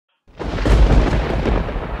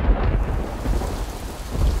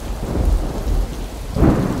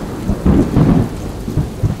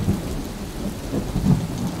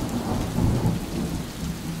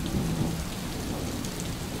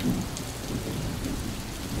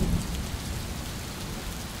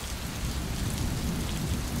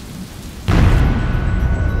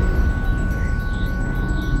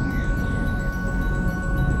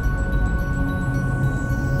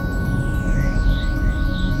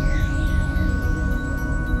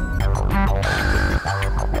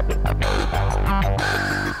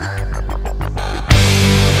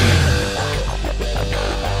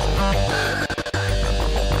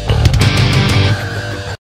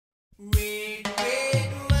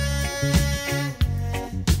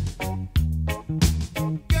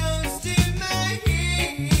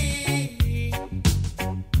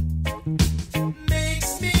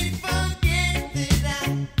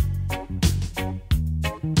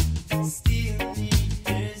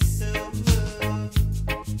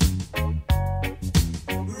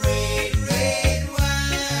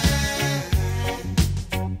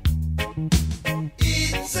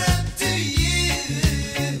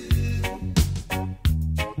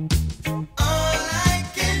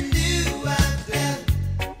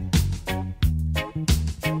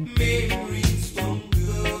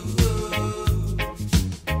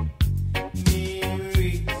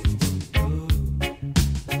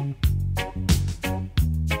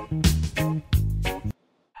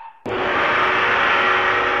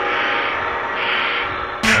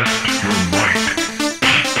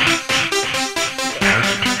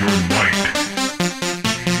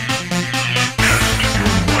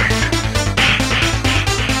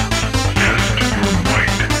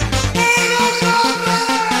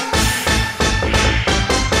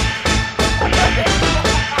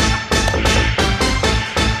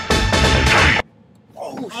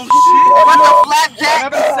Oh shit! What the flapjack?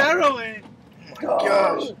 What happened to Sarah, eh? Oh my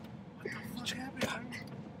gosh. What happened?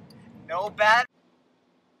 No bad.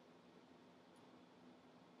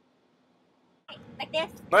 Like this?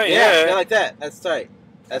 Not Yeah, yet. like that. That's tight.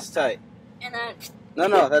 That's tight. And then...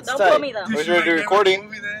 No, that's Don't tight. pull me though. We're gonna do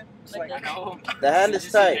recording. Like I know. The hand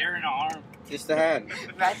is tight. Hair in the arm. Just the hand.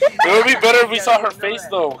 It would be better if we saw her face,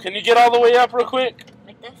 though. Can you get all the way up real quick?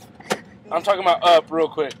 Like this? I'm talking about up real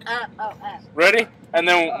quick. Up. Ready? And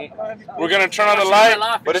then we're going to turn on the light.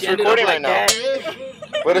 But it's recording right now.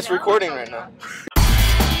 But it's recording right now.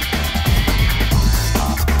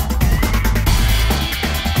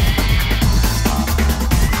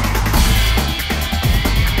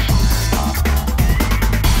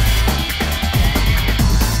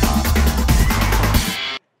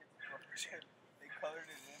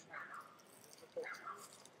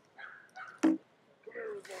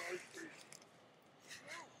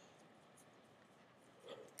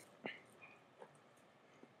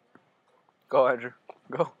 Go, Andrew.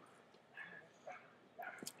 Go.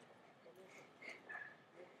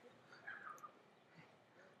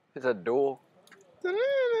 It's a duel.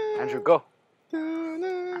 Andrew, go.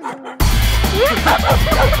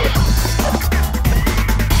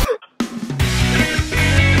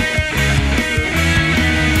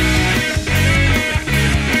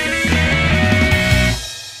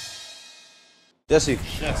 Jesse,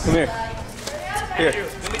 come here. Here.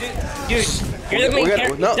 Dude, you're the main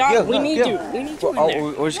character. Dog, we need you. We need you in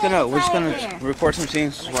there. We're just gonna record some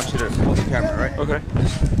scenes. Just want you to hold the camera, right? Okay.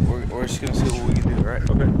 We're just gonna see what we can do, right?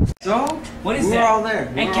 Okay. So, what is that? We were all there.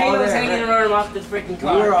 And Kato's hanging around off the freaking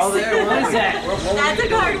car. We were all there. What is that? That's a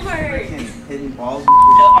card word. Hitting balls.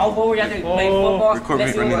 All over, we got to play football. Record me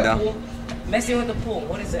messing with running the down. pool. Messing with the pool.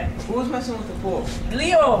 What is that? Who was messing with the pool?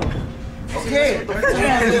 Leo. Okay.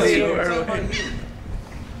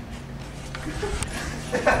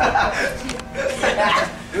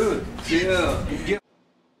 Dude, chill.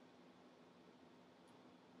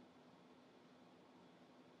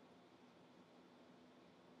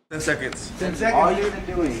 10 seconds. 10 seconds. All you've been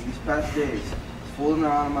doing these past days is fooling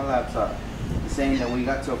around on my laptop, saying that we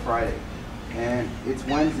got till Friday, and it's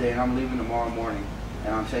Wednesday, and I'm leaving tomorrow morning,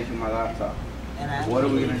 and I'm taking my laptop. What are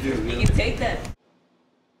we gonna do? You can take that.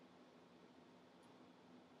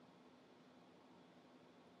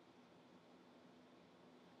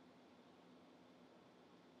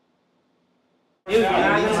 Dude, you're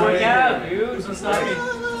not gonna work out, dude. So sorry.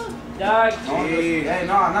 Dog. Hey,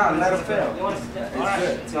 no, let him fail.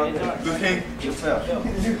 It's good. Okay. You'll fail.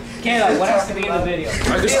 Kayla, what has to be in the video? I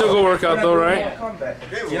can still go work out, though, right?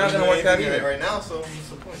 You're not gonna work out either right now, so what's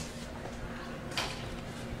the point?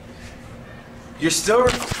 You're still,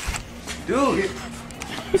 dude.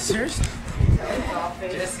 Seriously?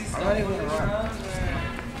 Jesse's not even around.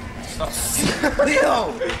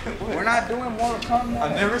 Leo, we're not doing Mortal Kombat.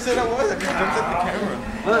 I never said I was. I just looked at the camera.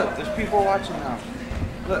 Look, there's people watching now.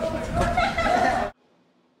 Look.